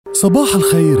صباح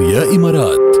الخير يا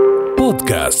إمارات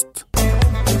بودكاست.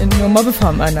 إنه ما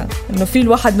بفهم أنا إنه في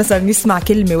الواحد مثلا يسمع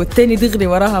كلمة والتاني دغري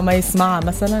وراها ما يسمعها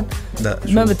مثلا. لا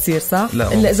ما بتصير صح؟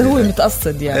 لا إلا إذا هو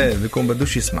متقصد يعني. ايه بيكون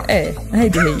بدوش يسمع. ايه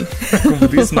هيدي هي. بيكون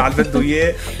بده يسمع اللي بده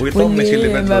اياه ويطنش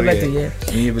اللي بده اياه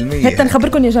 100%. حتى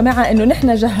نخبركم يا جماعة إنه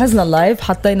نحن جهزنا اللايف،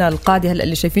 حطينا القاعدة هلا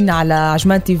اللي شايفيننا على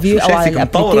عجمان تي في أو على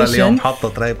الابليكيشن. اليوم حاطة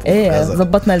ترايبود. ايه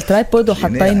زبطنا الترايبود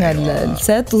وحطينا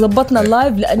السيت وزبطنا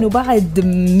اللايف، لأنه بعد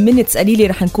منتس قليلة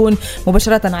رح نكون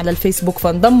مباشرة على الفيسبوك،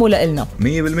 فانضموا لنا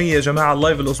 100% يا جماعة.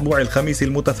 اللايف الأسبوعي الخميسي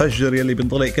المتفجر يلي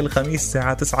بنطلق كل خميس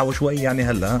الساعة 9 وشوي يعني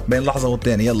هلا بين لحظة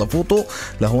والتاني. يلا فوتوا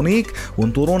لهونيك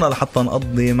وانطرونا لحتى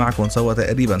نقضي معكم سوا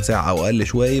تقريبا ساعة أو أقل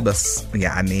شوي، بس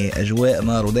يعني أجواء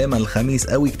نار ودايما الخميس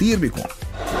قوي كتير بيكون.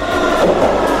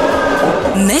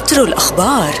 مترو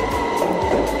الأخبار.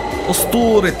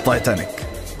 أسطورة تايتانيك،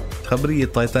 خبرية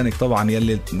تايتانيك طبعا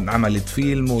يلي عملت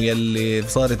فيلم ويلي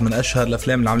صارت من أشهر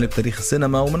الأفلام اللي عملت بتاريخ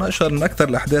السينما ومن أكثر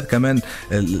الأحداث كمان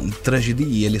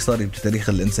التراجيدية اللي صارت بتاريخ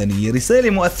الإنسانية. رسالة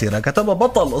مؤثرة كتبها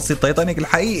بطل قصة تايتانيك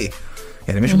الحقيقي،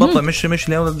 يعني مش بطل مش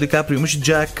ليوناردو دي كابريو، مش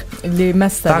جاك اللي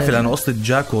مثل. تعرفي لأنه قصة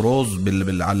جاك وروز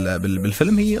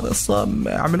بالفيلم هي قصة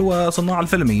عملوها صناع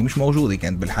الفيلم، هي مش موجودة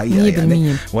كانت بالحقيقة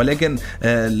يعني. ولكن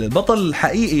البطل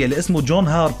الحقيقي اللي اسمه جون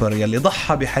هاربر يلي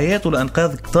ضحى بحياته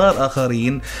لإنقاذ كتار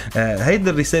آخرين. هيدي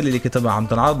الرسالة اللي كتبها عم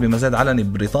تنعرض بمزاد علني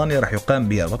ببريطانيا، رح يقام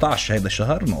بها 14 هيدا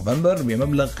الشهر نوفمبر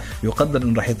بمبلغ يقدر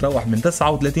إنه رح يتراوح من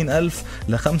 39,000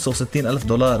 ل 65,000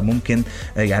 دولار. ممكن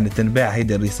يعني تنباع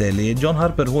هيدي الرسالة. جون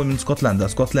هاربر هو من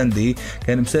اسكتلندي،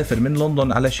 كان مسافر من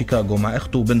لندن على شيكاغو مع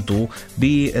اخته وبنته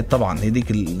طبعا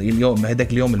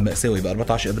هداك اليوم المأساوي ب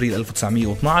 14 ابريل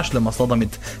 1912 لما صدمت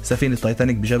سفينة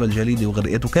تايتانيك بجبل جليدي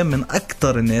وغرقت. وكان من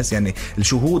اكثر الناس، يعني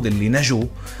الشهود اللي نجوا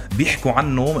بيحكوا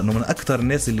عنه انه من اكثر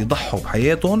الناس اللي ضحوا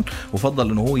بحياتهم،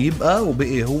 وفضل انه هو يبقى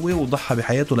وبقي هو وضحى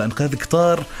بحياته لانقاذ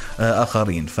كتار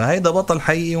اخرين. فهيدا بطل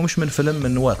حقيقي ومش من فيلم،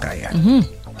 من واقع يعني.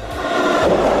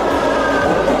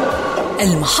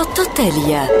 المحطة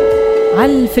التالية.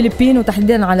 على الفلبين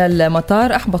وتحديدا على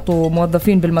المطار، أحبطوا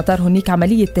موظفين بالمطار هناك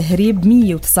عملية تهريب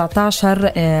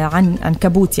 119 عن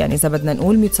عنكبوت، يعني إذا بدنا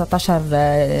نقول 119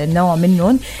 نوع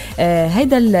منهم.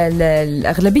 هيدا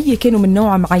الأغلبية كانوا من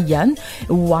نوع معين،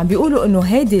 وعم بيقولوا إنه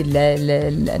هذه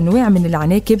الأنواع من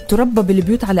العناكب تربى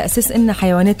بالبيوت على أساس إنها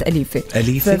حيوانات أليفة.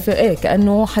 إيه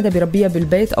كأنه حدا بيربيها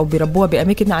بالبيت أو بيربوها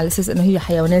بأماكن على أساس إنه هي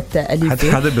حيوانات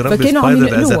أليفة. حدا بيربي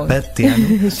سبايدر as a pet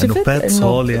يعني إنه pet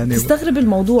soul يعني. تستغرب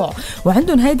الموضوع.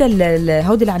 وعندهم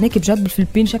هودي العناكب جد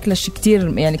بالفلبين شكلها شيء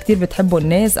كتير، يعني كتير بتحبوا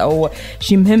الناس أو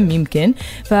شيء مهم يمكن.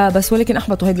 فبس ولكن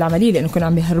أحبطوا هيدي العملية لأنه كانوا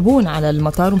عم يهربون على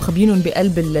المطار ومخبينهم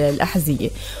بقلب الأحذية،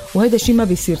 وهذا الشيء ما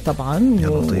بيصير طبعا.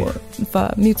 ف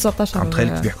 119 عم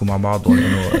تخيل بيحكوا مع بعض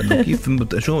إنه كيف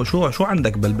شو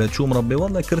عندك بالبيت، شو مربي؟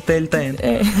 والله كرتيلتين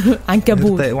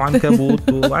عنكبوت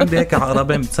وعنكبوت وعندي هيك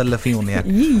عقربين بتسلى فيهم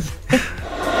يعني.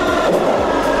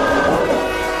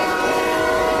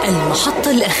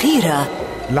 المحطة الأخيرة.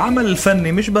 العمل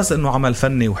الفني مش بس انه عمل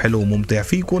فني وحلو وممتع،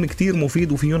 فيه يكون كتير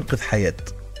مفيد وفيه ينقذ حياة.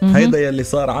 هيدا يلي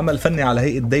صار عمل فني على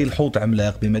هيئة ديل حوت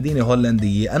عملاق بمدينة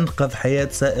هولندية، أنقذ حياة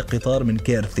سائق قطار من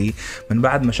كارثة من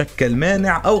بعد ما شكل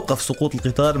مانع أوقف سقوط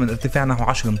القطار من ارتفاع نحو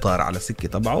 10 أمتار على السكة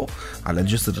تبعه، على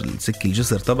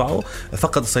الجسر تبعه.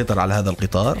 فقد السيطرة على هذا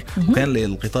القطار، وكان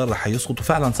القطار رح يسقط،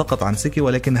 وفعلا سقط عن سكة،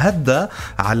 ولكن هدى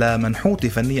على منحوتة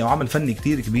فنية وعمل فني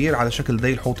كتير كبير على شكل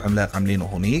ديل حوت عملاق عاملينه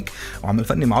هونيك، وعمل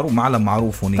فني معروف، معلم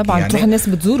معروف هونيك طبعا. يعني الناس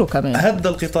بتزوره كمان. هدى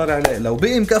القطار عليه، لو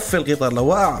بقي مكفي القطار لو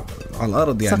وقع على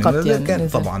الأرض يعني كان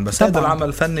طبعا. بس هذا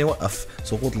العمل فني وقف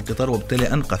سقوط القطار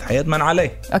وبالتالي أنقذ حياة من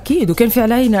عليه. أكيد، وكان في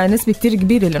علينا نسبة كتير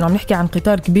كبيرة لأنه عم نحكي عن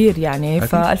قطار كبير يعني. أكيد.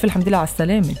 فألف الحمد لله على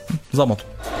السلامة. زمطوا.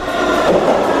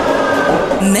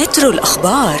 مترو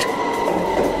الأخبار.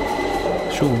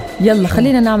 شو يلا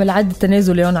خلينا نعمل عد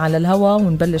تنازل اليوم على الهوا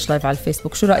ونبلش لايف على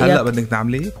الفيسبوك. شو رأيك؟ هلأ بدك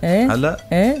تعمليه؟ إيه؟ هلأ؟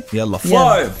 إيه؟ يلا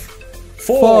 5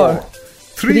 4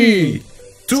 3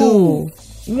 2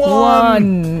 1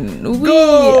 We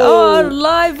are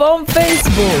live on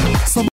Facebook.